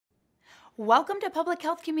Welcome to Public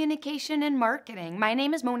Health Communication and Marketing. My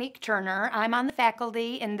name is Monique Turner. I'm on the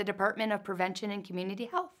faculty in the Department of Prevention and Community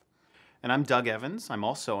Health. And I'm Doug Evans. I'm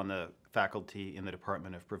also on the faculty in the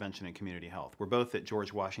Department of Prevention and Community Health. We're both at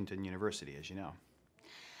George Washington University, as you know.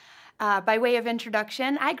 By way of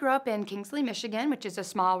introduction, I grew up in Kingsley, Michigan, which is a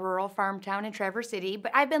small rural farm town in Traverse City,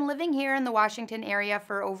 but I've been living here in the Washington area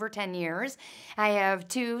for over 10 years. I have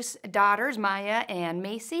two daughters, Maya and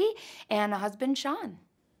Macy, and a husband, Sean.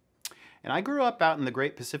 And I grew up out in the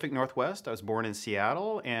great Pacific Northwest. I was born in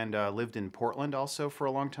Seattle and lived in Portland also for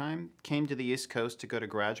a long time. Came to the East Coast to go to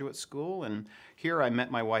graduate school, and here I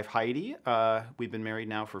met my wife Heidi. We've been married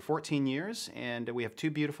now for 14 years, and we have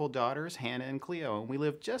two beautiful daughters, Hannah and Cleo, and we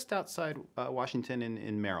live just outside Washington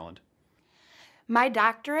in Maryland. My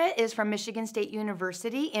doctorate is from Michigan State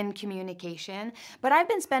University in communication, but I've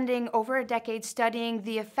been spending over a decade studying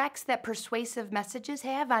the effects that persuasive messages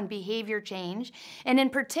have on behavior change. And in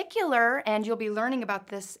particular, and you'll be learning about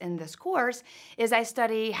this in this course, is I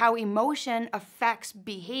study how emotion affects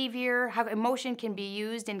behavior, how emotion can be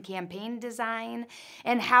used in campaign design,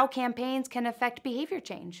 and how campaigns can affect behavior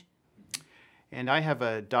change. And I have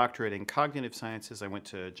a doctorate in cognitive sciences. I went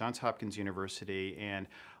to Johns Hopkins University, and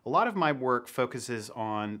a lot of my work focuses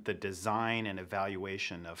on the design and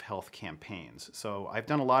evaluation of health campaigns. So I've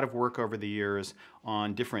done a lot of work over the years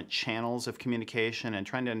on different channels of communication and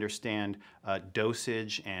trying to understand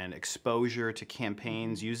dosage and exposure to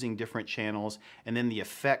campaigns using different channels, and then the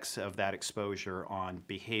effects of that exposure on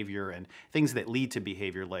behavior and things that lead to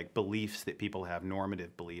behavior, like beliefs that people have,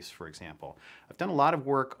 normative beliefs, for example. I've done a lot of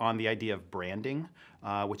work on the idea of branding,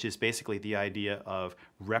 which is basically the idea of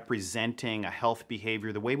representing a health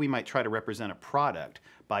behavior the way we might try to represent a product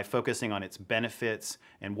by focusing on its benefits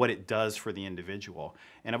and what it does for the individual.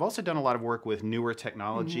 And I've also done a lot of work with newer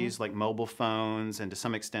technologies like mobile phones and to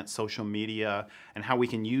some extent social media, and how we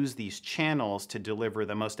can use these channels to deliver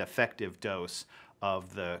the most effective dose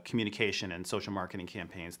of the communication and social marketing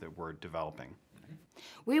campaigns that we're developing.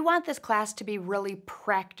 We want this class to be really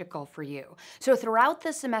practical for you. So throughout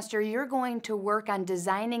the semester, you're going to work on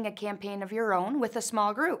designing a campaign of your own with a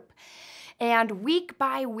small group. And week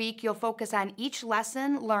by week, you'll focus on each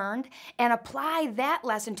lesson learned and apply that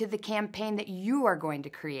lesson to the campaign that you are going to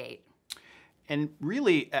create. And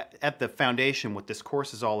really, at the foundation, what this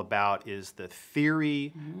course is all about is the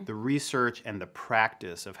theory, the research, and the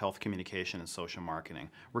practice of health communication and social marketing.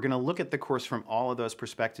 We're going to look at the course from all of those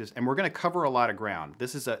perspectives, and we're going to cover a lot of ground.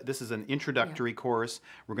 This is an introductory course.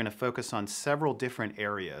 We're going to focus on several different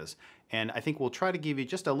areas. And I think we'll try to give you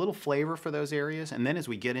just a little flavor for those areas, and then as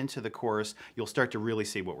we get into the course, you'll start to really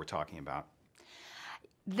see what we're talking about.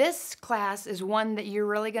 This class is one that you're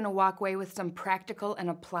really going to walk away with some practical and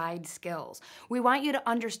applied skills. We want you to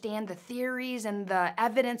understand the theories and the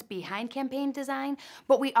evidence behind campaign design,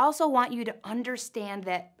 but we also want you to understand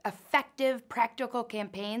that effective, practical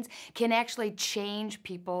campaigns can actually change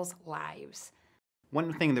people's lives.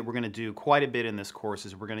 One thing that we're going to do quite a bit in this course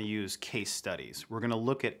is we're going to use case studies. We're going to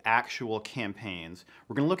look at actual campaigns.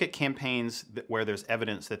 We're going to look at campaigns where there's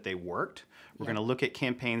evidence that they worked. We're going to look at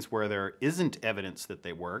campaigns where there isn't evidence that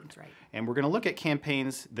they worked. That's right. And we're going to look at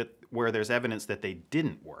campaigns where there's evidence that they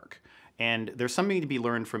didn't work. And there's something to be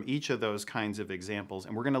learned from each of those kinds of examples.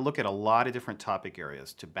 And we're going to look at a lot of different topic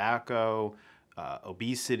areas: tobacco,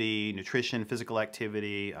 obesity, nutrition, physical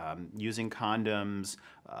activity, using condoms,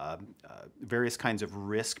 various kinds of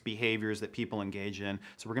risk behaviors that people engage in.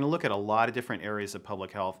 So we're going to look at a lot of different areas of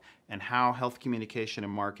public health and how health communication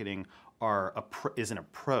and marketing is an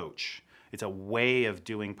approach. It's a way of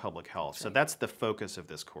doing public health. So that's the focus of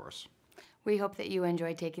this course. We hope that you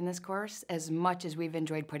enjoy taking this course as much as we've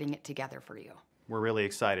enjoyed putting it together for you. We're really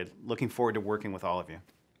excited. Looking forward to working with all of you.